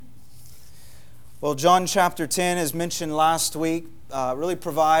Well, John chapter 10, as mentioned last week, really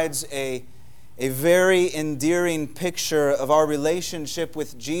provides a very endearing picture of our relationship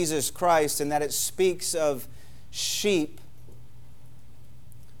with Jesus Christ, in that it speaks of sheep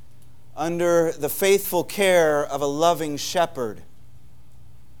under the faithful care of a loving shepherd.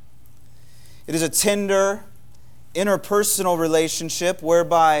 It is a tender, interpersonal relationship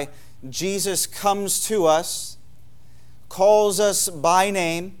whereby Jesus comes to us, calls us by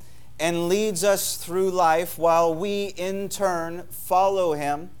name, and leads us through life while we in turn follow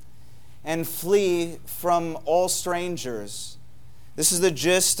Him and flee from all strangers. This is the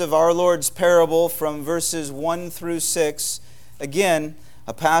gist of our Lord's parable from verses 1 through 6. Again,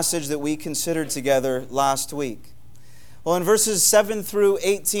 a passage that we considered together last week. Well, in verses 7 through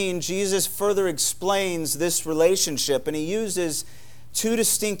 18, Jesus further explains this relationship, and He uses two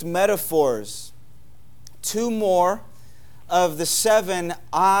distinct metaphors, two more of the 7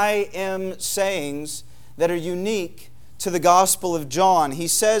 I am sayings that are unique to the Gospel of John. He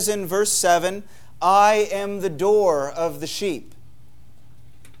says in verse 7, I am the door of the sheep.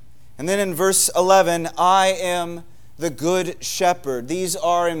 And then in verse 11, I am the good shepherd. These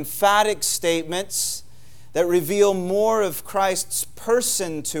are emphatic statements that reveal more of Christ's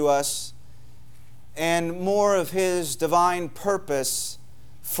person to us and more of His divine purpose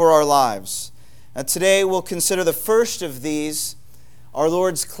for our lives. Today we'll consider the first of these, our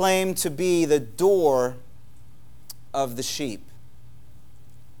Lord's claim to be the door of the sheep.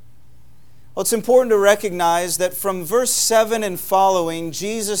 Well, it's important to recognize that from verse 7 and following,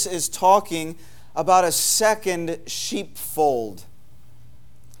 Jesus is talking about a second sheepfold,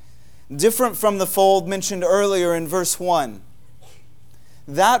 different from the fold mentioned earlier in verse 1.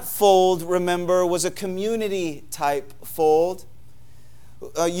 That fold, remember, was a community-type fold,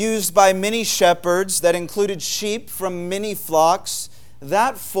 used by many shepherds that included sheep from many flocks.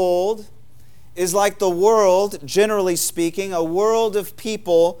 That fold is like the world, generally speaking, a world of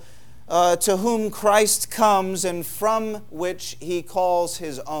people to whom Christ comes and from which He calls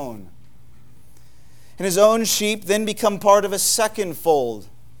His own. And His own sheep then become part of a second fold,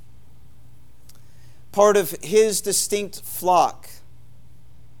 part of His distinct flock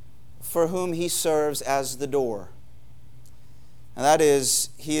for whom He serves as the door. And that is,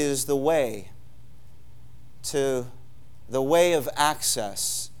 He is the way of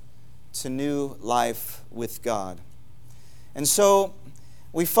access to new life with God. And so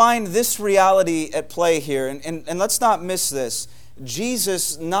we find this reality at play here, and let's not miss this.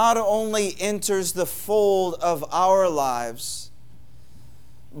 Jesus not only enters the fold of our lives,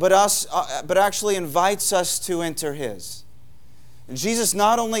 but actually invites us to enter His. Jesus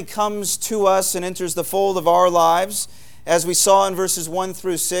not only comes to us and enters the fold of our lives, as we saw in verses 1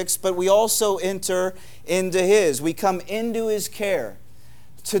 through 6, but we also enter into His. We come into His care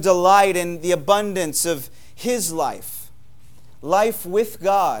to delight in the abundance of His life with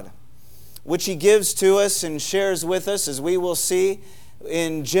God, which He gives to us and shares with us, as we will see,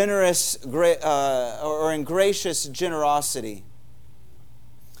 in generous or in gracious generosity.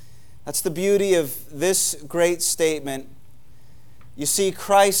 That's the beauty of this great statement. You see,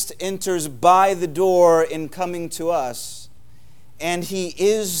 Christ enters by the door in coming to us, and He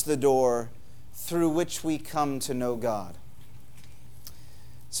is the door through which we come to know God.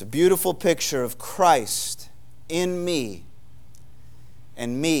 It's a beautiful picture of Christ in me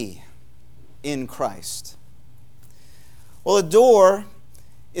and me in Christ. Well, a door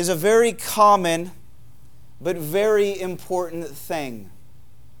is a very common but very important thing.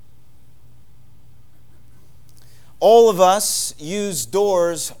 All of us use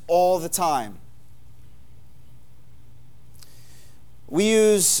doors all the time. We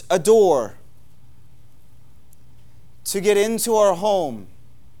use a door to get into our home,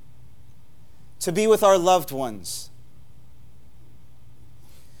 to be with our loved ones.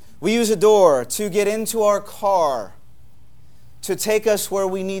 We use a door to get into our car, to take us where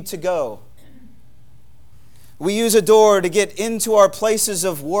we need to go. We use a door to get into our places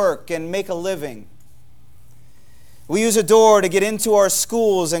of work and make a living. We use a door to get into our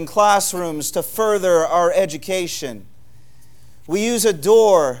schools and classrooms to further our education. We use a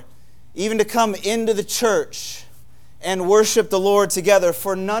door even to come into the church and worship the Lord together.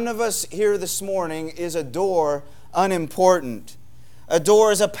 For none of us here this morning is a door unimportant. A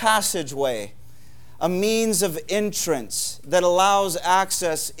door is a passageway, a means of entrance that allows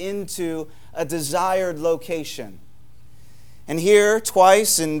access into a desired location. And here,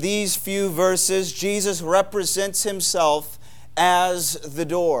 twice in these few verses, Jesus represents Himself as the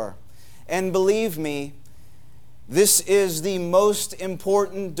door. And believe me, this is the most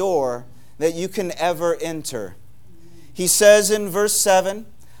important door that you can ever enter. He says in verse 7,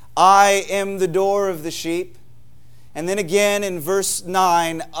 I am the door of the sheep. And then again in verse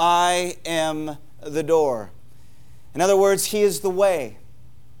 9, I am the door. In other words, He is the way.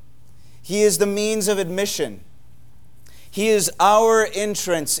 He is the means of admission. He is our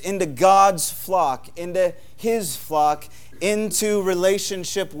entrance into God's flock, into His flock, into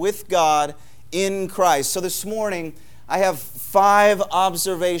relationship with God in Christ. So this morning, I have 5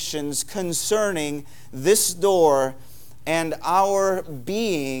 observations concerning this door and our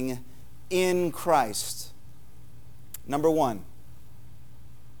being in Christ. Number 1,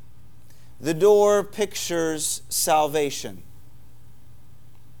 the door pictures salvation.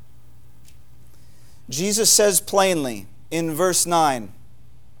 Jesus says plainly in verse 9,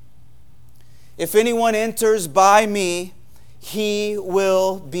 if anyone enters by me, he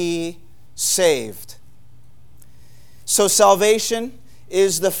will be saved. So salvation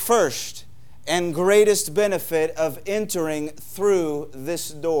is the first and greatest benefit of entering through this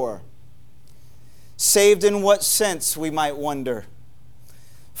door. Saved in what sense, we might wonder?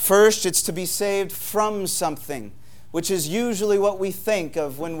 First, it's to be saved from something, which is usually what we think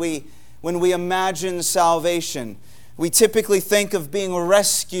of when we imagine salvation. We typically think of being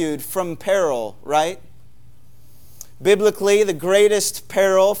rescued from peril, right? Biblically, the greatest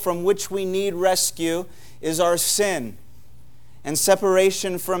peril from which we need rescue is our sin and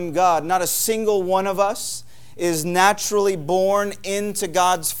separation from God. Not a single one of us is naturally born into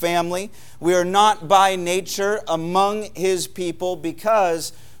God's family. We are not by nature among His people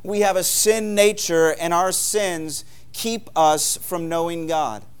because we have a sin nature and our sins keep us from knowing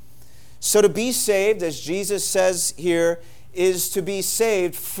God. So to be saved, as Jesus says here, is to be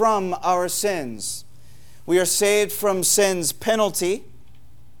saved from our sins. We are saved from sin's penalty,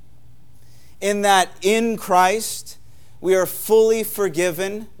 in that in Christ we are fully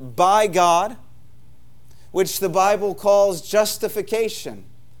forgiven by God, which the Bible calls justification,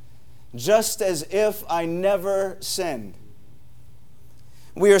 just as if I never sinned.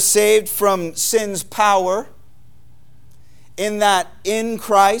 We are saved from sin's power, in that in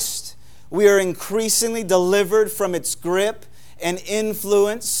Christ we are increasingly delivered from its grip and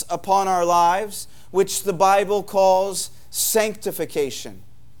influence upon our lives, which the Bible calls sanctification.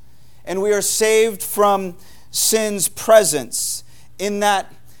 And we are saved from sin's presence, in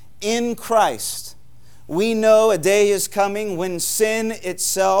that in Christ we know a day is coming when sin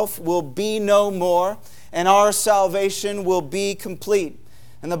itself will be no more and our salvation will be complete.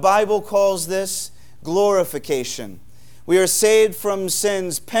 And the Bible calls this glorification. We are saved from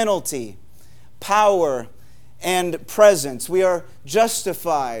sin's penalty, power, and presence. We are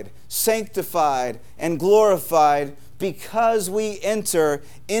justified, sanctified, and glorified because we enter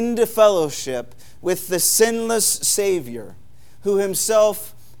into fellowship with the sinless Savior who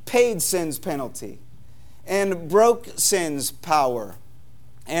Himself paid sin's penalty and broke sin's power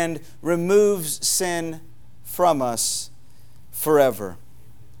and removes sin from us forever.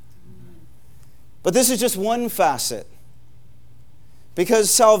 But this is just one facet, because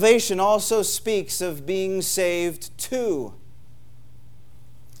salvation also speaks of being saved too.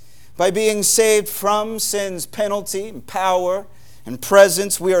 By being saved from sin's penalty and power and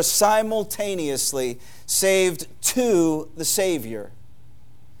presence, we are simultaneously saved to the Savior,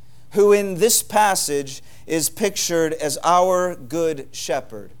 who in this passage is pictured as our good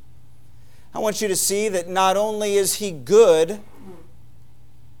shepherd. I want you to see that not only is He good,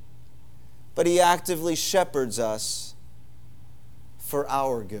 but He actively shepherds us for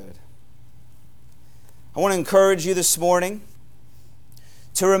our good. I want to encourage you this morning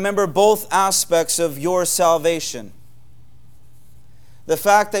to remember both aspects of your salvation. The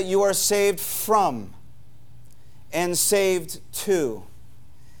fact that you are saved from and saved to.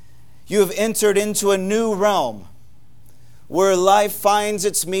 You have entered into a new realm where life finds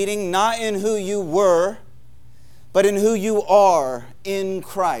its meaning not in who you were, but in who you are in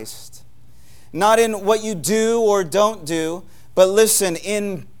Christ. Not in what you do or don't do, but listen,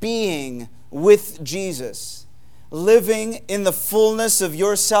 in being with Jesus. Living in the fullness of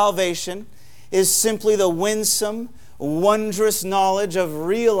your salvation is simply the winsome, wondrous knowledge of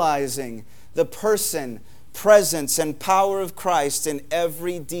realizing the person, presence, and power of Christ in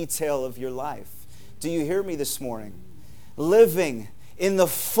every detail of your life. Do you hear me this morning? Living in the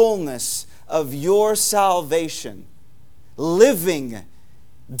fullness of your salvation. Living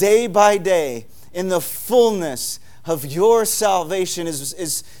day by day in the fullness of your salvation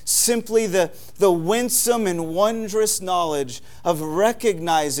is simply the winsome and wondrous knowledge of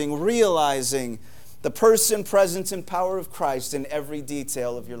recognizing, realizing the person, presence, and power of Christ in every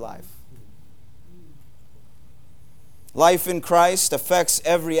detail of your life. Life in Christ affects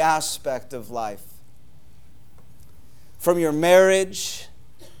every aspect of life. From your marriage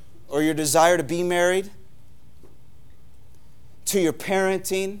or your desire to be married, to your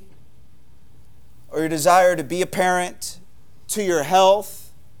parenting, or your desire to be a parent, to your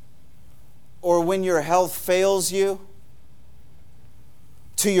health, or when your health fails you,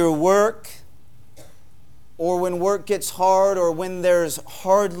 to your work, or when work gets hard, or when there's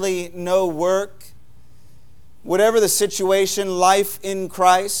hardly no work. Whatever the situation, life in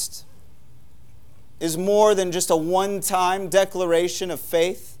Christ is more than just a one-time declaration of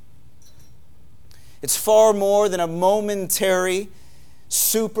faith. It's far more than a momentary,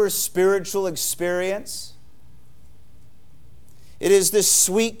 super spiritual experience. It is this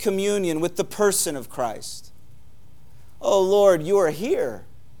sweet communion with the person of Christ. Oh Lord, you are here.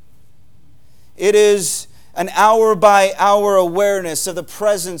 It is an hour-by-hour awareness of the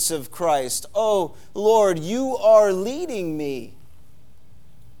presence of Christ. Oh Lord, you are leading me.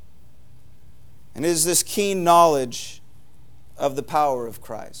 And it is this keen knowledge of the power of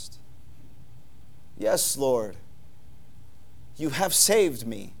Christ. Yes, Lord, you have saved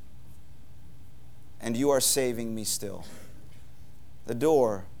me, and you are saving me still. The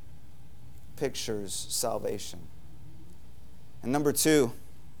door pictures salvation. And number 2,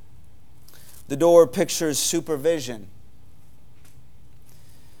 the door pictures supervision.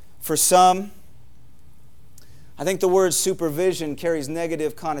 For some, I think the word supervision carries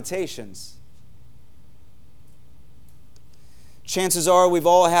negative connotations. Chances are we've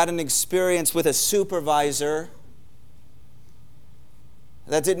all had an experience with a supervisor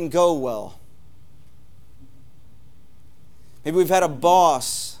that didn't go well. Maybe we've had a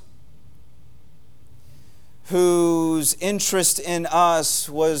boss whose interest in us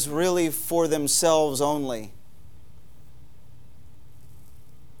was really for themselves only.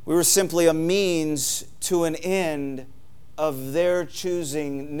 We were simply a means to an end of their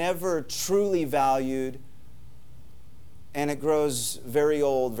choosing, never truly valued, and it grows very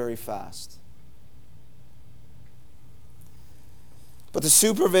old very fast. But the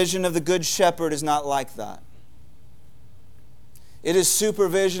supervision of the Good Shepherd is not like that. It is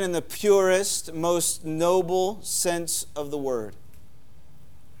supervision in the purest, most noble sense of the word.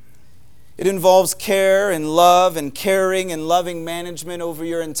 It involves care and love and caring and loving management over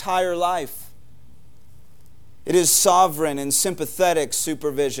your entire life. It is sovereign and sympathetic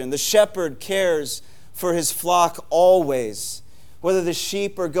supervision. The shepherd cares for his flock always, whether the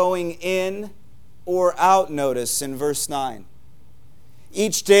sheep are going in or out, notice in verse 9.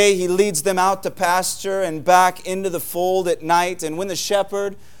 Each day he leads them out to pasture and back into the fold at night. And when the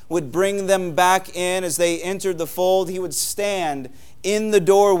shepherd would bring them back in as they entered the fold, he would stand in the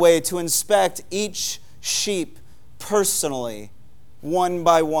doorway to inspect each sheep personally, one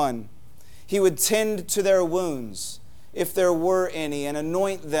by one. He would tend to their wounds, if there were any, and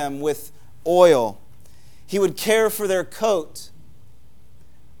anoint them with oil. He would care for their coat,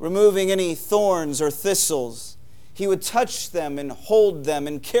 removing any thorns or thistles. He would touch them and hold them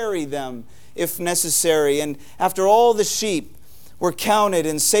and carry them if necessary. And after all the sheep were counted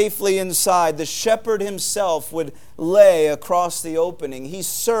and safely inside, the shepherd himself would lay across the opening. He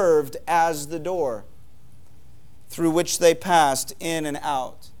served as the door through which they passed in and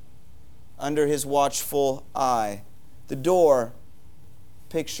out under his watchful eye. The door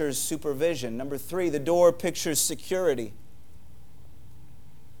pictures supervision. Number 3, the door pictures security.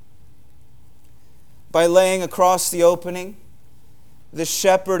 By laying across the opening, the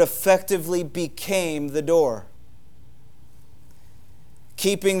shepherd effectively became the door,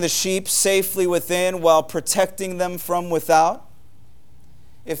 keeping the sheep safely within while protecting them from without.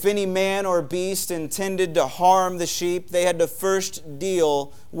 If any man or beast intended to harm the sheep, they had to first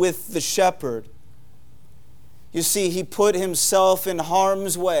deal with the shepherd. You see, he put himself in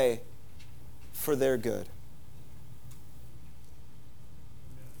harm's way for their good.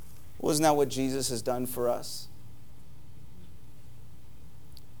 Wasn't that what Jesus has done for us?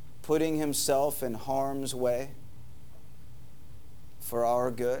 Putting himself in harm's way for our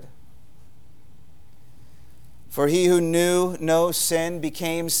good. For he who knew no sin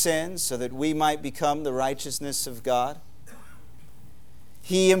became sin, so that we might become the righteousness of God.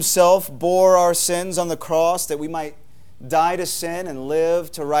 He himself bore our sins on the cross, that we might die to sin and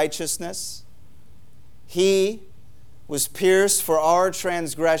live to righteousness. He was pierced for our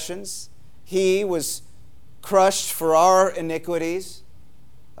transgressions. He was crushed for our iniquities.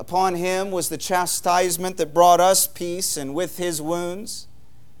 Upon him was the chastisement that brought us peace, and with his wounds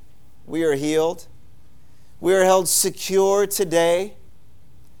we are healed. We are held secure today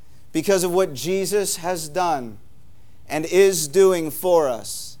because of what Jesus has done and is doing for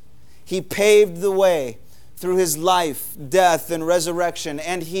us. He paved the way through his life, death, and resurrection,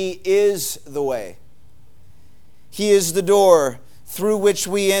 and he is the way. He is the door through which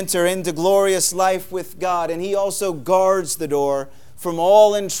we enter into glorious life with God. And He also guards the door from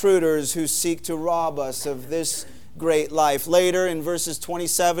all intruders who seek to rob us of this great life. Later in verses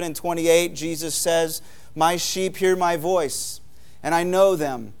 27 and 28, Jesus says, "My sheep hear my voice, and I know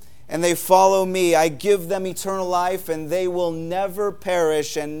them, and they follow me. I give them eternal life, and they will never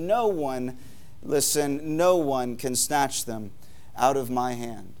perish, and no one, listen, no one can snatch them out of my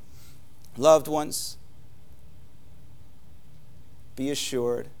hand." Loved ones, be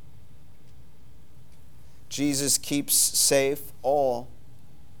assured, Jesus keeps safe all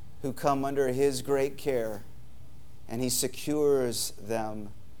who come under His great care, and He secures them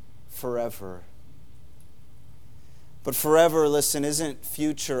forever. But forever, listen, isn't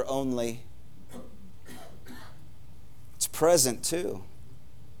future only. It's present too.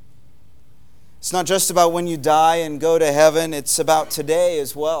 It's not just about when you die and go to heaven, it's about today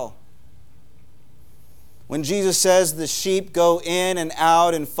as well. When Jesus says the sheep go in and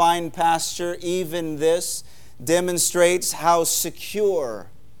out and find pasture, even this demonstrates how secure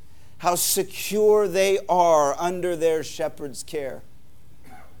they are under their shepherd's care.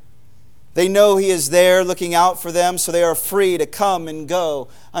 They know He is there looking out for them, so they are free to come and go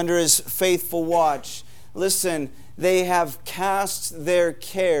under His faithful watch. Listen, they have cast their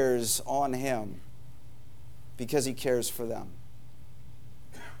cares on Him because He cares for them.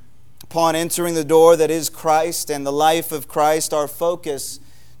 Upon entering the door that is Christ and the life of Christ, our focus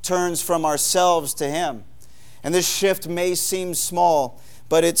turns from ourselves to Him. And this shift may seem small,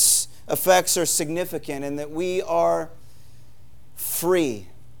 but its effects are significant in that we are free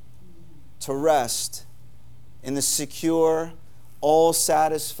to rest in the secure,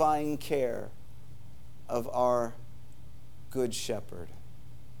 all-satisfying care of our Good Shepherd.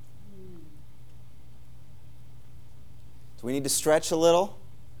 Do we need to stretch a little?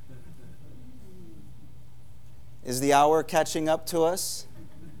 Is the hour catching up to us?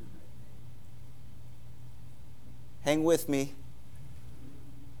 Hang with me.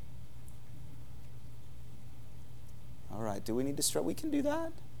 All right, do we need to stretch? We can do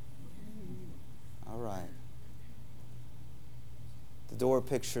that. All right. The door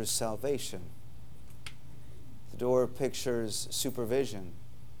pictures salvation. The door pictures supervision.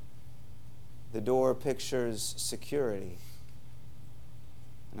 The door pictures security.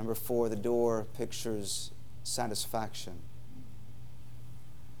 Number 4, the door pictures satisfaction.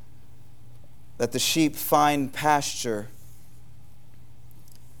 That the sheep find pasture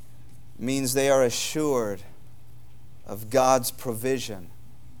means they are assured of God's provision.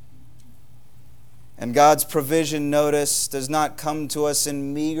 And God's provision, notice, does not come to us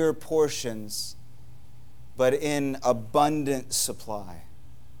in meager portions, but in abundant supply.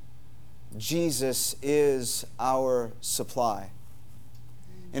 Jesus is our supply.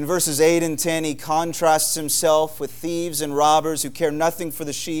 In verses 8 and 10, He contrasts Himself with thieves and robbers who care nothing for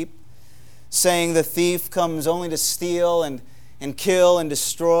the sheep, saying the thief comes only to steal and kill and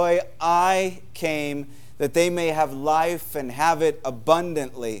destroy. I came that they may have life and have it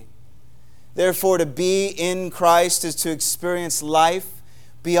abundantly. Therefore, to be in Christ is to experience life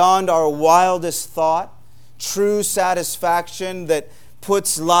beyond our wildest thought, true satisfaction that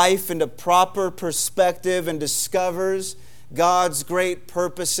puts life into proper perspective and discovers God's great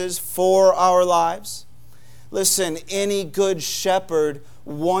purposes for our lives. Listen, any good shepherd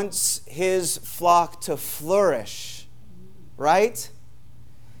wants his flock to flourish, right?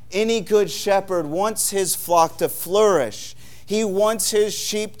 Any good shepherd wants his flock to flourish. He wants his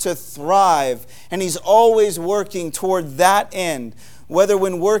sheep to thrive, and he's always working toward that end, whether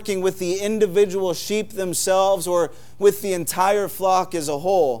when working with the individual sheep themselves or with the entire flock as a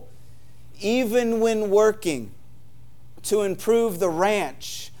whole. Even when working to improve the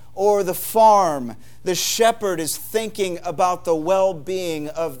ranch or the farm, the shepherd is thinking about the well-being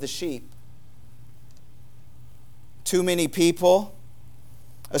of the sheep. Too many people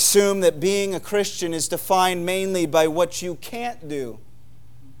assume that being a Christian is defined mainly by what you can't do.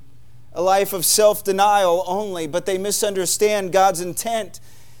 A life of self-denial only, but they misunderstand God's intent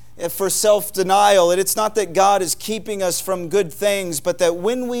for self-denial. And it's not that God is keeping us from good things, but that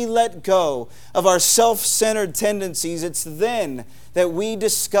when we let go of our self-centered tendencies, it's then that we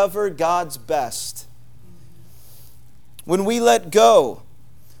discover God's best. When we let go,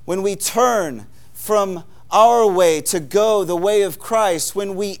 when we turn from our way to go the way of Christ,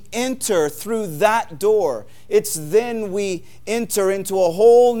 when we enter through that door, it's then we enter into a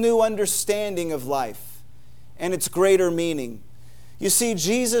whole new understanding of life and its greater meaning. You see,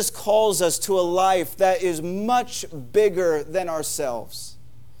 Jesus calls us to a life that is much bigger than ourselves.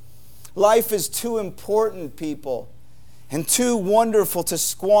 Life is too important, people, and too wonderful to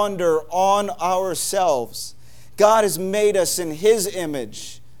squander on ourselves. God has made us in His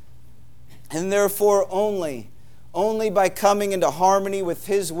image. And therefore only by coming into harmony with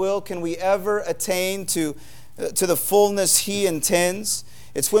His will can we ever attain to the fullness He intends.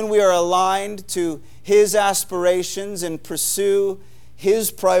 It's when we are aligned to His aspirations and pursue His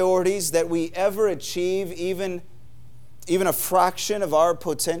priorities that we ever achieve even a fraction of our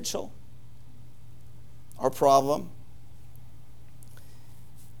potential. Our problem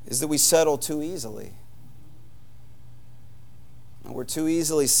is that we settle too easily. And we're too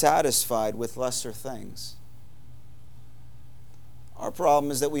easily satisfied with lesser things. Our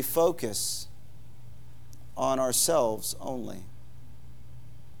problem is that we focus on ourselves only.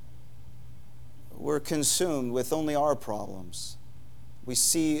 We're consumed with only our problems. We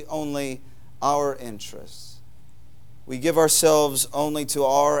see only our interests. We give ourselves only to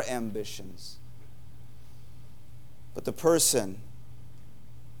our ambitions. But the person,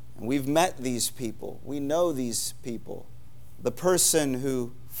 and we've met these people, we know these people, the person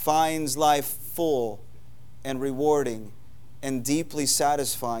who finds life full and rewarding and deeply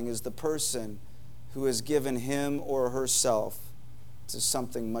satisfying is the person who has given him or herself to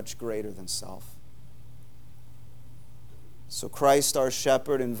something much greater than self. So Christ, our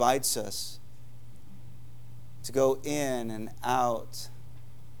shepherd, invites us to go in and out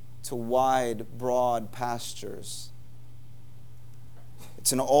to wide, broad pastures.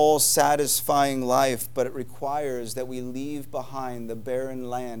 It's an all-satisfying life, but it requires that we leave behind the barren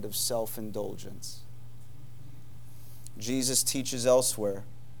land of self-indulgence. Jesus teaches elsewhere,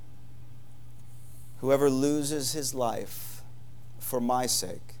 whoever loses his life for my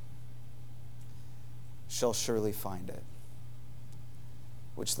sake shall surely find it.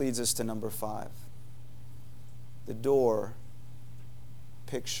 Which leads us to number 5. The door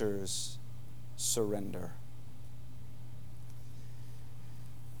pictures surrender.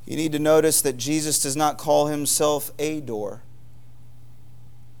 You need to notice that Jesus does not call himself a door,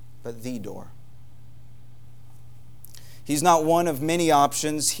 but the door. He's not one of many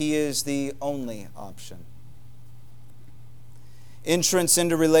options. He is the only option. Entrance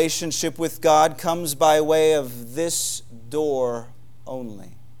into relationship with God comes by way of this door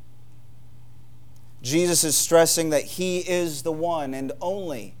only. Jesus is stressing that He is the one and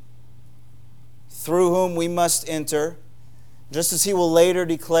only through whom we must enter, just as He will later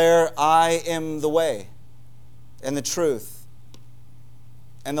declare, I am the way and the truth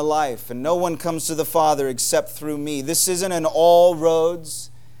and the life, and no one comes to the Father except through me. This isn't an all roads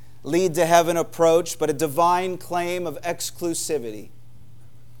lead to heaven approach, but a divine claim of exclusivity.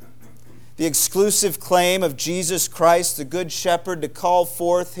 The exclusive claim of Jesus Christ, the Good Shepherd, to call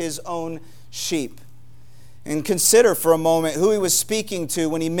forth His own sheep. And consider for a moment who He was speaking to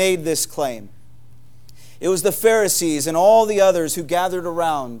when He made this claim. It was the Pharisees and all the others who gathered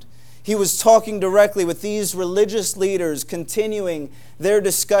around. He was talking directly with these religious leaders, continuing their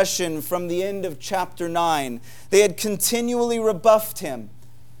discussion from the end of chapter 9. They had continually rebuffed Him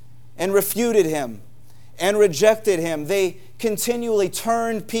and refuted Him and rejected Him. They continually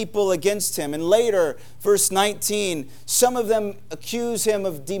turned people against Him. And later, verse 19, some of them accuse Him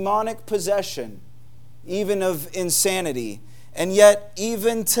of demonic possession, even of insanity. And yet,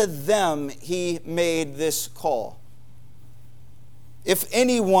 even to them, He made this call. If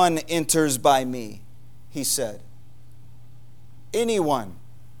anyone enters by me, He said. Anyone,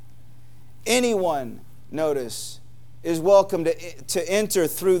 notice, is welcome to enter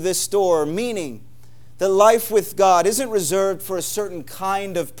through this door, meaning that life with God isn't reserved for a certain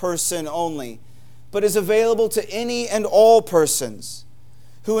kind of person only, but is available to any and all persons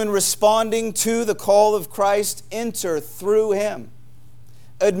who, in responding to the call of Christ, enter through Him.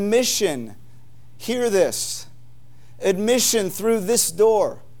 Admission, hear this, admission through this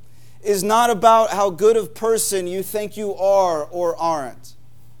door is not about how good of person you think you are or aren't.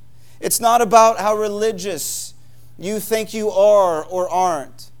 It's not about how religious you think you are or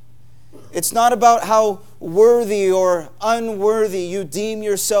aren't. It's not about how worthy or unworthy you deem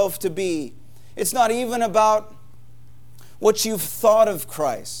yourself to be. It's not even about what you've thought of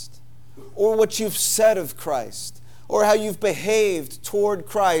Christ, or what you've said of Christ, or how you've behaved toward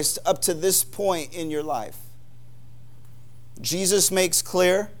Christ up to this point in your life. Jesus makes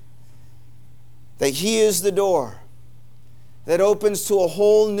clear that He is the door that opens to a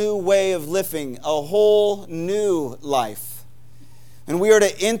whole new way of living, a whole new life. And we are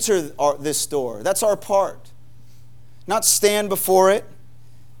to enter this door. That's our part. Not stand before it,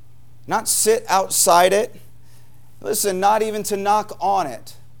 not sit outside it. Listen, not even to knock on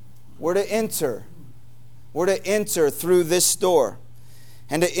it. We're to enter. We're to enter through this door.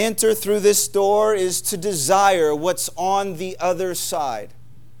 And to enter through this door is to desire what's on the other side.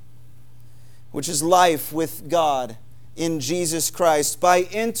 which is life with God in Jesus Christ, by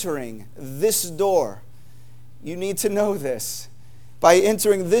entering this door. You need to know this. By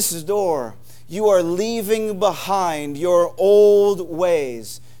entering this door, you are leaving behind your old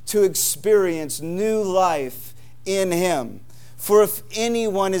ways to experience new life in Him. For if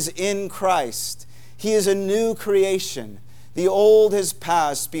anyone is in Christ, he is a new creation. The old has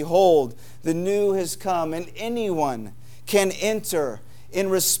passed. Behold, the new has come. And anyone can enter in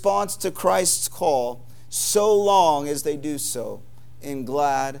response to Christ's call, so long as they do so in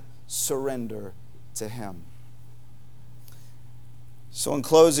glad surrender to Him. So in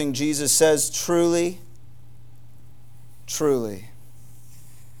closing, Jesus says, truly, truly,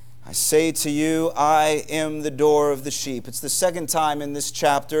 I say to you, I am the door of the sheep. It's the second time in this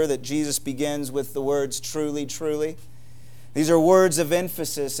chapter that Jesus begins with the words, truly, truly. These are words of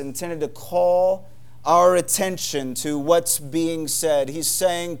emphasis intended to call our attention to what's being said. He's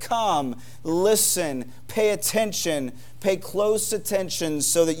saying, come, listen, pay attention, pay close attention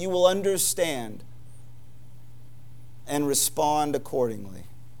so that you will understand and respond accordingly.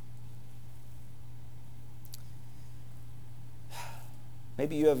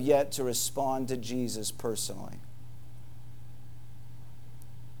 Maybe you have yet to respond to Jesus personally.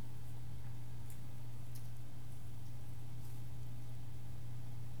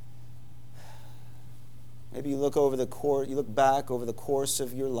 Maybe you look back over the course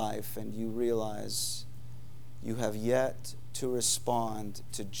of your life and you realize you have yet to respond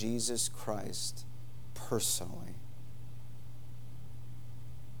to Jesus Christ personally.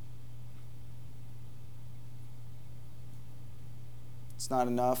 It's not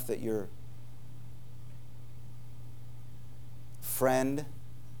enough that your friend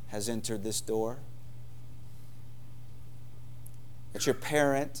has entered this door, that your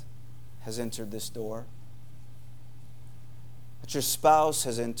parent has entered this door, that your spouse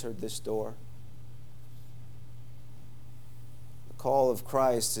has entered this door. The call of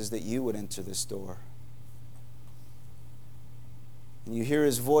Christ is that you would enter this door. And you hear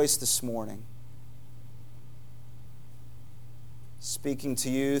His voice this morning, speaking to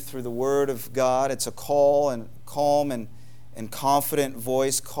you through the Word of God. It's a calm and confident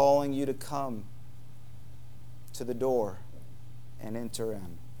voice calling you to come to the door and enter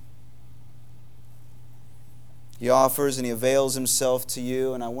in. He offers and He avails Himself to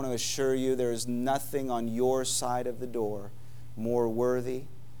you, and I want to assure you there is nothing on your side of the door more worthy,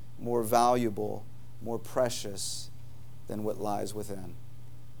 more valuable, more precious than what lies within.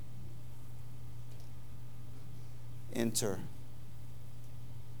 Enter.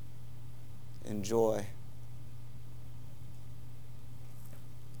 Enjoy.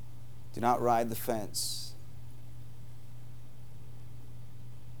 Do not ride the fence.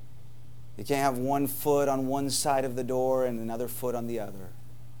 You can't have one foot on one side of the door and another foot on the other.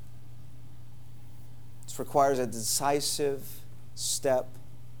 This requires a decisive step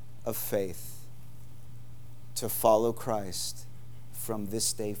of faith to follow Christ from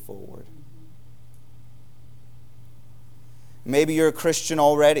this day forward. Maybe you're a Christian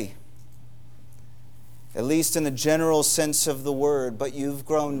already, at least in the general sense of the word, but you've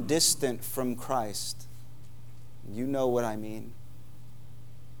grown distant from Christ. You know what I mean.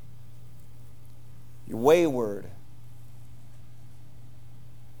 You're wayward.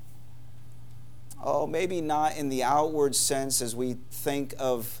 Oh, maybe not in the outward sense as we think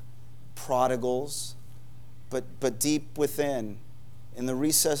of prodigals, but deep within, in the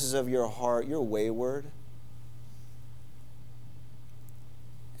recesses of your heart, you're wayward.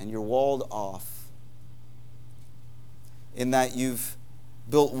 And you're walled off, in that you've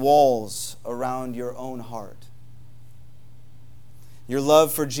built walls around your own heart. Your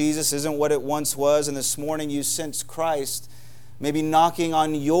love for Jesus isn't what it once was, and this morning you sense Christ maybe knocking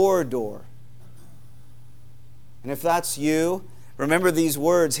on your door. And if that's you, remember these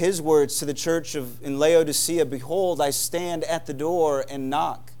words, His words to the church in Laodicea, behold, I stand at the door and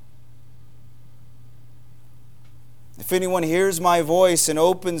knock. If anyone hears my voice and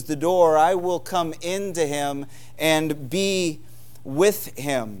opens the door, I will come into him and be with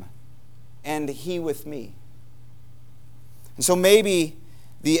him, and he with me. And so maybe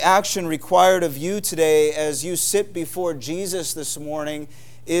the action required of you today as you sit before Jesus this morning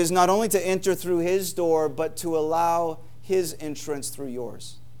is not only to enter through His door, but to allow His entrance through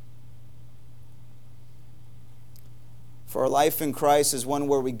yours. For our life in Christ is one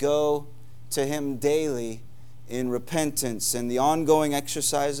where we go to Him daily in repentance and the ongoing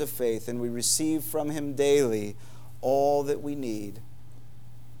exercise of faith, and we receive from Him daily all that we need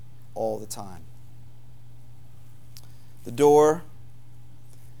all the time. The door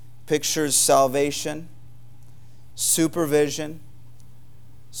pictures salvation, supervision,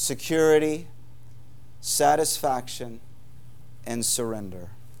 security, satisfaction, and surrender.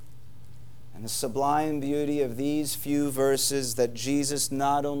 And the sublime beauty of these few verses that Jesus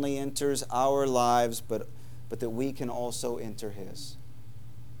not only enters our lives, but that we can also enter His.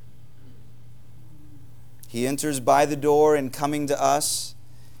 He enters by the door in coming to us,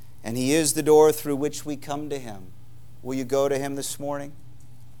 and He is the door through which we come to Him. Will you go to Him this morning?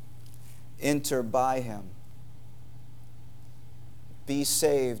 Enter by Him. Be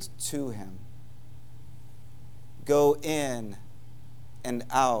saved to Him. Go in and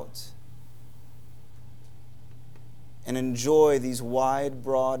out and enjoy these wide,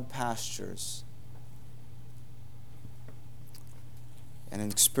 broad pastures and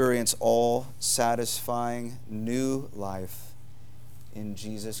experience all satisfying new life in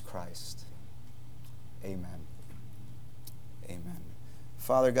Jesus Christ. Amen. Amen.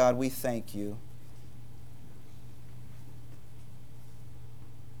 Father God, we thank You.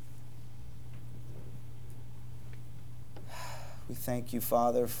 We thank You,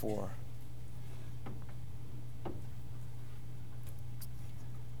 Father, for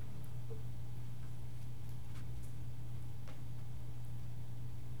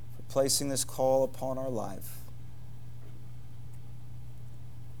placing this call upon our life,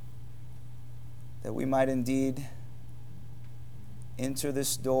 that we might indeed enter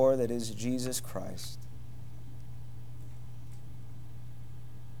this door that is Jesus Christ.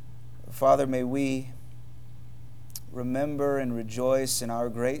 Father, may we remember and rejoice in our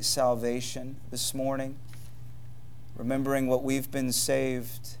great salvation this morning, remembering what we've been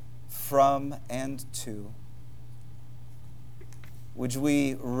saved from and to. Would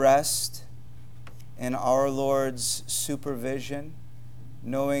we rest in our Lord's supervision,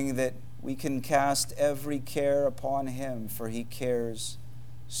 knowing that we can cast every care upon Him, for He cares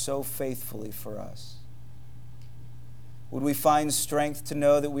so faithfully for us? Would we find strength to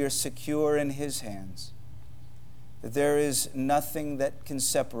know that we are secure in His hands, that there is nothing that can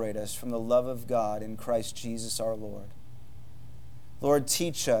separate us from the love of God in Christ Jesus our Lord? Lord,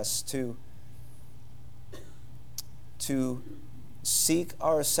 teach us to seek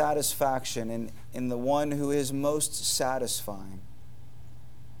our satisfaction in the one who is most satisfying,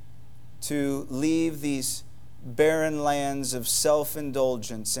 to leave these barren lands of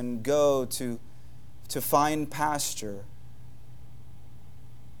self-indulgence and go to find pasture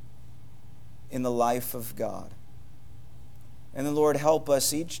in the life of God. And the Lord, help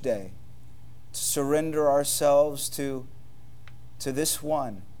us each day to surrender ourselves to this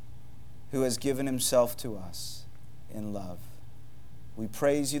one who has given Himself to us in love. We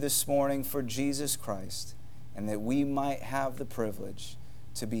praise You this morning for Jesus Christ, and that we might have the privilege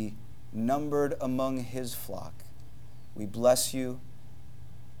to be numbered among His flock. We bless You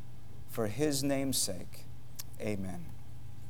for His name's sake. Amen.